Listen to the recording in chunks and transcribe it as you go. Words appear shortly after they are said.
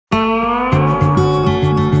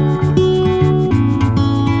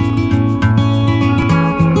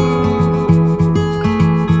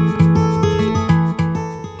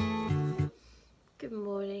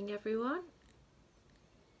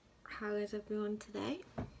on today?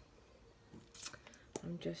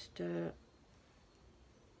 I'm just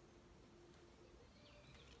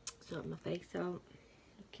sorting my face out,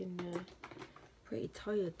 looking pretty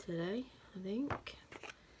tired today, I think.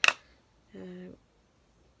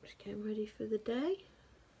 Just getting ready for the day.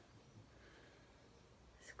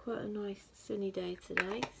 It's quite a nice sunny day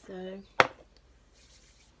today, so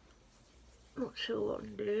not sure what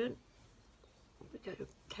I'm doing. We're going to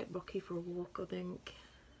take Rocky for a walk, I think.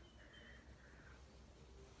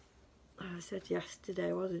 I said yesterday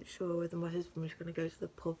I wasn't sure whether my husband was going to go to the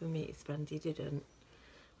pub and meet his friend. He didn't.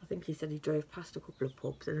 I think he said he drove past a couple of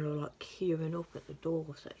pubs and they were like queuing up at the door,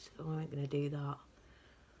 so he said, oh, I ain't going to do that.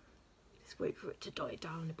 Just wait for it to die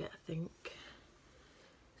down a bit, I think.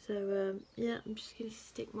 So yeah, I'm just going to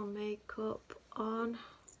stick my makeup on.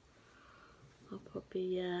 I'll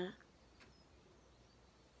probably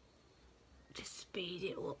just speed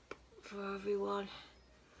it up for everyone.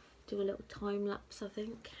 Do a little time lapse, I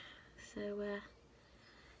think. So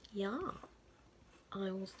yeah,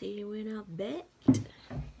 I will see you in a bit.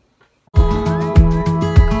 Well,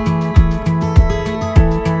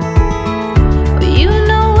 you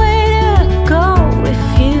know where to go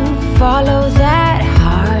if you follow that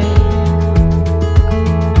heart.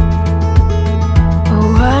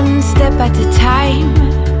 One step at a time,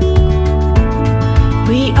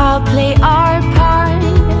 we all play our part.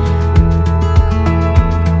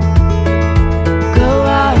 Go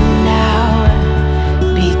on now,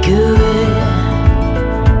 be good,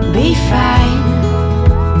 be fine.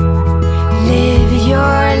 Live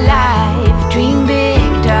your life, dream big,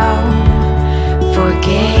 don't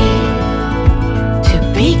forget to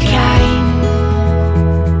be kind.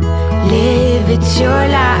 Live, it's your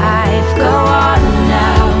life, go on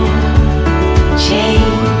now,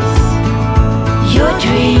 chase your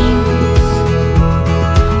dreams,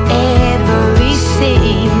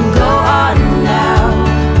 everything, go on now,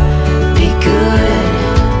 be good,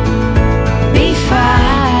 be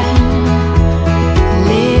fine,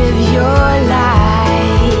 live your life.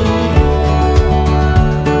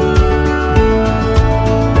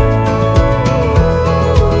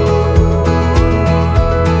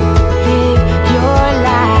 Live your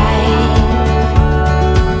life.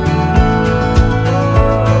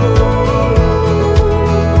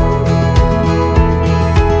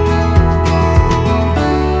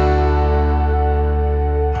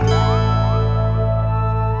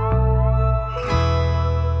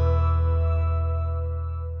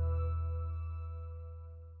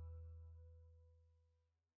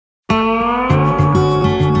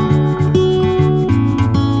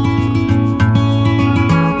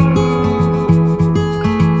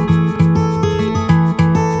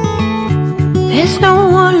 There's no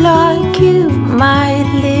one like you, my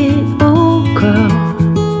little girl.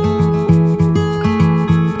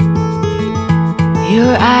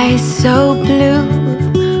 Your eyes so blue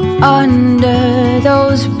under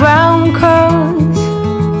those brown curls.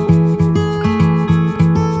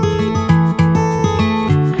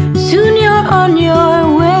 Soon you're on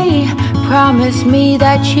your way, promise me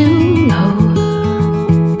that you know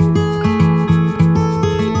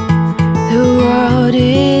the world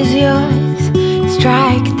is yours.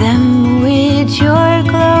 Strike them with your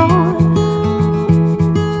glow.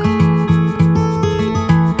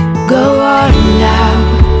 Go on now,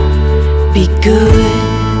 be good,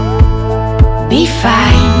 be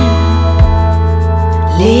fine.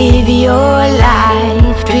 Live your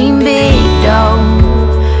life, dream big, don't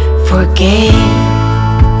forget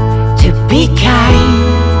to be kind.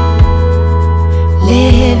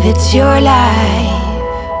 Live, it's your life.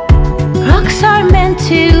 Rocks are meant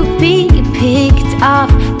to be picked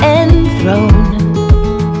up and thrown.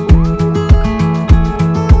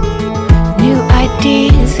 New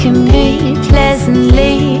ideas can be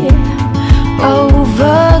pleasantly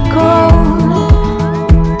overgrown.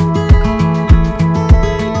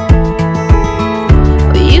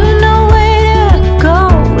 Well, you know where to go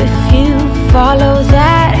if you follow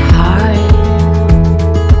that heart.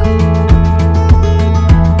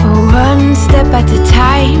 One step at a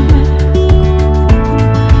time,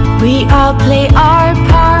 we all play our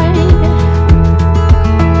part.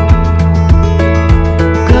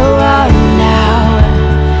 Go on now,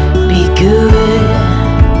 be good,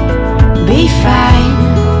 be fine.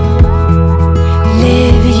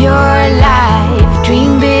 Live your life,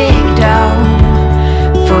 dream big, don't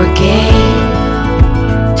forget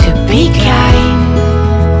to be kind.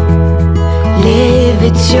 Live,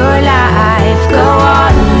 it's your life, go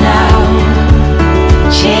on now,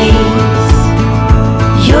 chase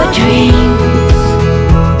your dreams,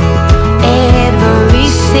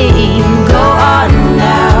 everything, go on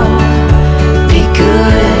now, be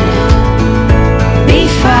good,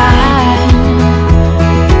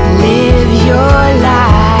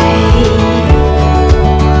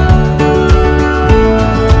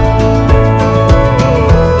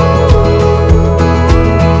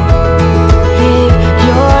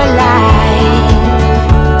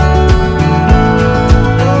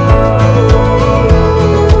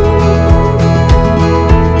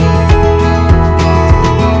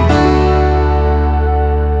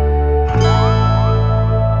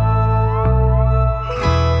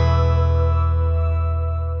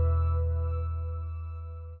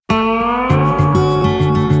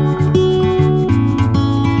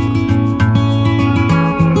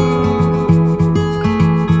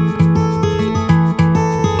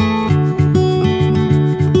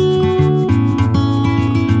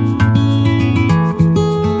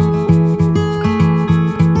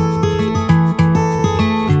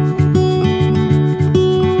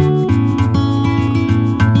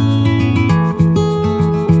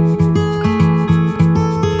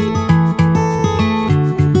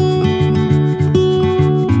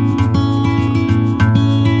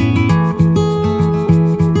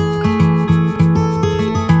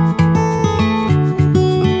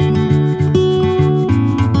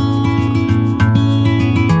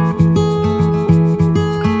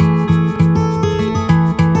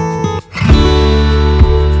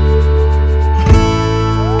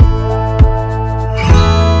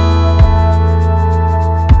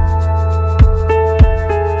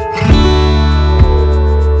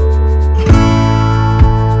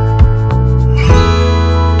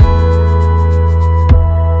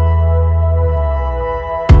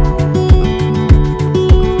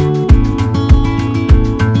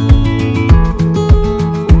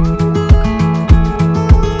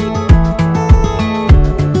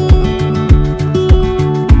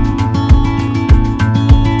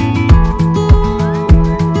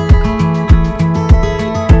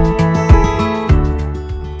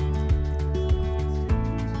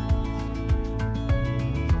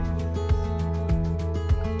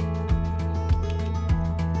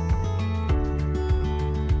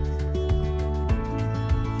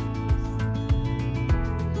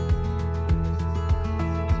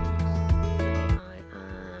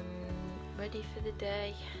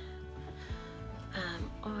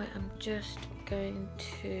 just going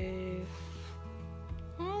to...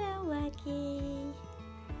 Hello, Waggy.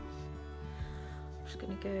 I'm just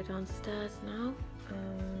going to go downstairs now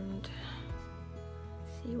and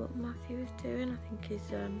see what Matthew is doing. I think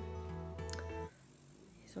he's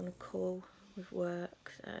on a call with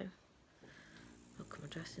work, so I'll come and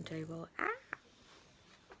dressing table.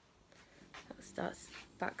 That's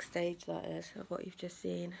backstage, that is, of what you've just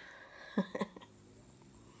seen.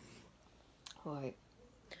 Right,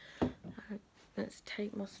 let's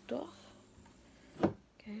take my stuff, go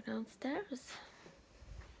downstairs.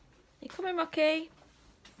 You coming, Rocky?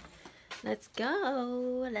 Let's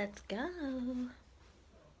go, let's go.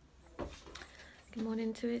 Good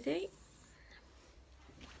morning to Izzy.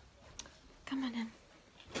 Come on in.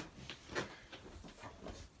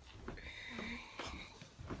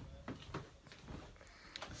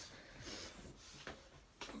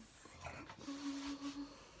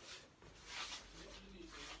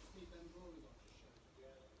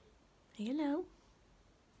 Hello.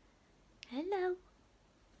 Hello.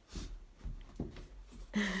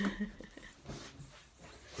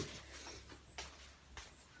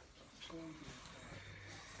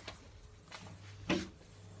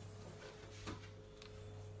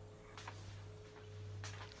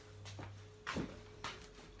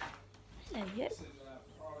 Hello, you.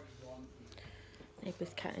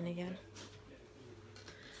 Neighbour's catting again.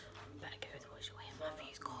 Better go, otherwise you'll hear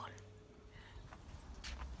Matthew's gone.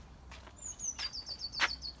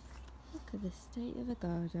 Look at the state of the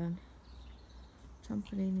garden.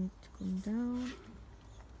 Trampoline needs to come down.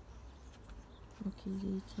 Rocky's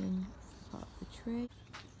eating part of the tree.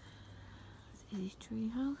 This is his tree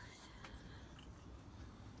house.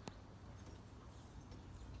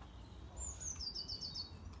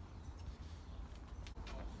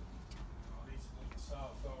 I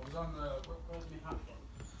was on the, where's my hat gone?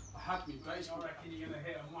 I had my basement. I reckon you're going to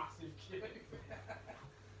hit a massive queue. Well,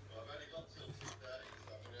 I've only got till 2:30,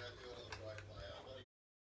 so I'm going to do another right play.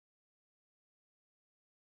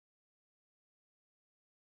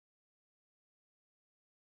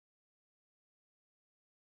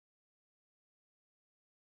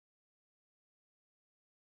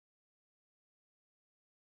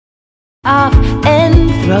 Off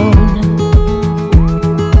enthroned.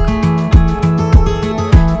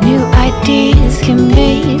 New ideas can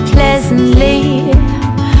be pleasantly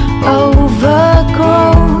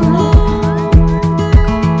overgrown.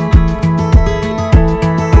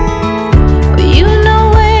 Well, you know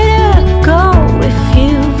where to go if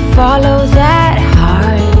you follow that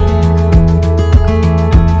heart.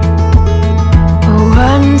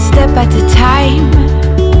 One step at a time.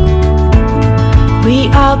 We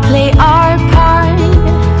all play our part.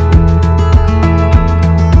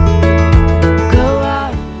 Go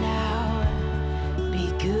on now, be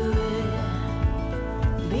good,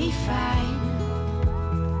 be fine.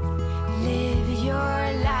 Live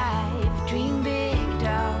your life, dream big,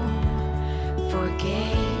 don't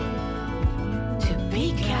forget to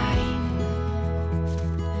be kind.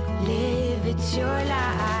 Live, it's your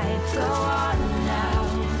life, go on now,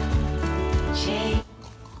 change.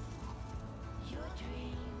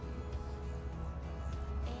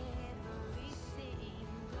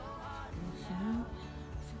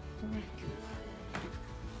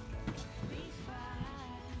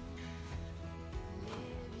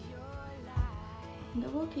 The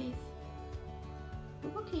Wookies. The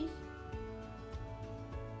Wookies.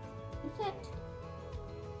 Is it?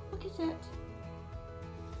 Look, is it?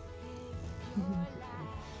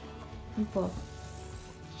 Good boy.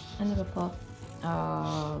 Another paw.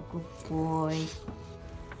 Oh, good boy.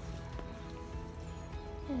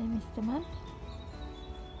 Hello, Mr. Man.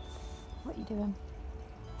 What are you doing?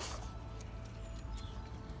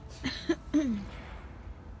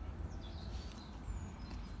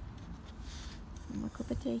 My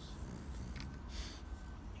cup of tea.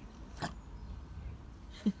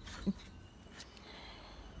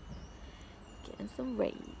 Getting some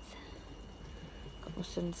rays. Got my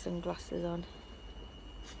sunglasses on.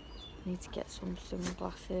 Need to get some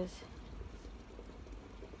sunglasses.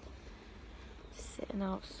 Sitting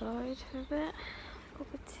outside for a bit.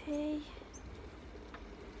 Cup of tea.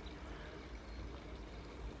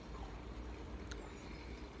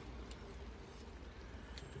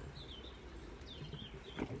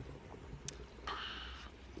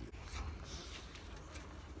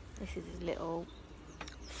 This is his little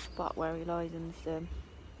spot where he lies in the sun.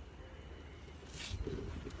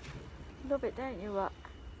 Love it, don't you, Rock?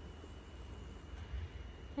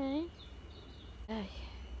 Hey? Hey.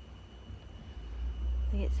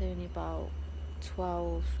 I think it's only about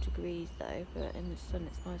 12 degrees though, but in the sun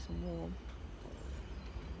it's nice and warm.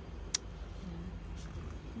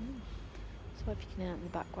 Yeah. So if you can hear it in the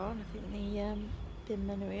background, I think the bin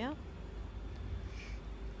men are here.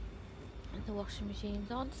 And the washing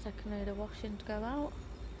machine's on, second load of washing to go out.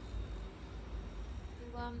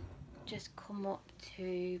 Just come up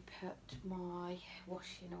to put my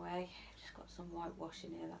washing away. Just got some white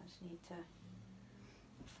washing here that I just need to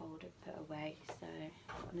fold and put away. So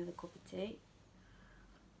got another cup of tea.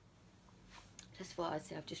 Just thought I'd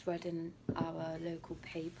say I've just read in our local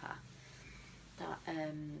paper that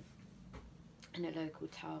in a local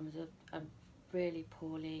town there's a really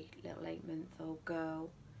poorly little 8-month-old girl.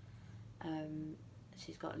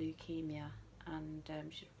 She's got leukemia and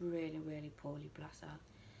she's really poorly, bless her.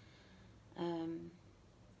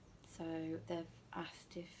 So they've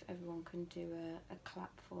asked if everyone can do a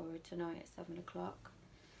clap for her tonight at 7 o'clock,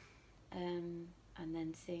 and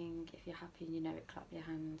then sing "If you're happy and you know it, clap your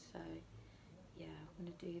hands." So yeah, I'm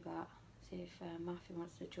going to do that. See if Matthew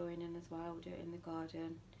wants to join in as well. We'll do it in the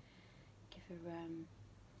garden. Give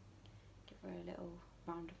her a little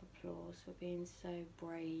round of applause for being so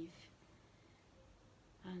brave,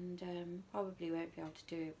 and probably won't be able to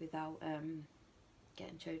do it without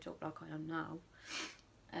getting choked up like I am now,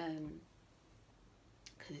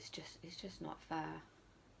 because it's just not fair.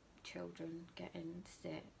 Children getting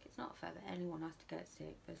sick, it's not fair that anyone has to get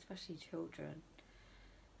sick, but especially children.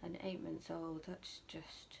 And 8 months old, it's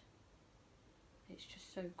just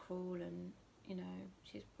so cruel. And you know,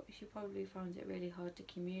 she probably finds it really hard to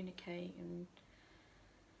communicate and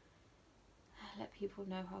let people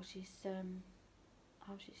know how she's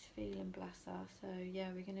feeling, bless her. So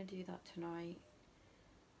yeah, we're gonna do that tonight.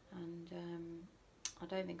 And I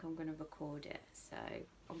don't think I'm going to record it, so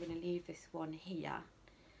I'm going to leave this one here,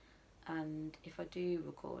 and if I do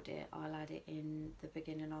record it I'll add it in the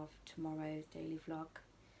beginning of tomorrow's daily vlog,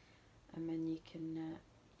 and then you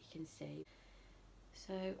can see.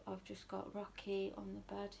 So I've just got Rocky on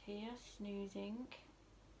the bed here snoozing.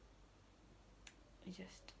 He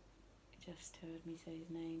just heard me say his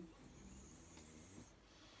name.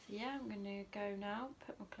 So yeah, I'm going to go now,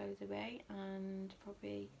 put my clothes away and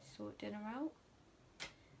probably sort dinner out.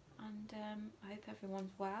 And I hope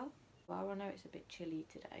everyone's well. Well, I know it's a bit chilly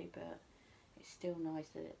today, but it's still nice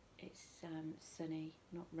that it's sunny,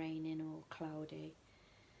 not raining or cloudy.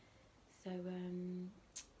 So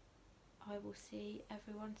I will see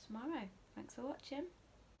everyone tomorrow. Thanks for watching.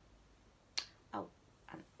 Oh,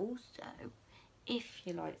 and also, if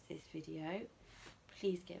you liked this video,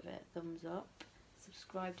 please give it a thumbs up.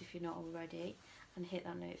 Subscribe if you're not already, and hit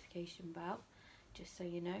that notification bell just so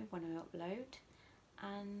you know when I upload,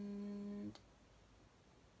 and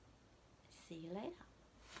see you later.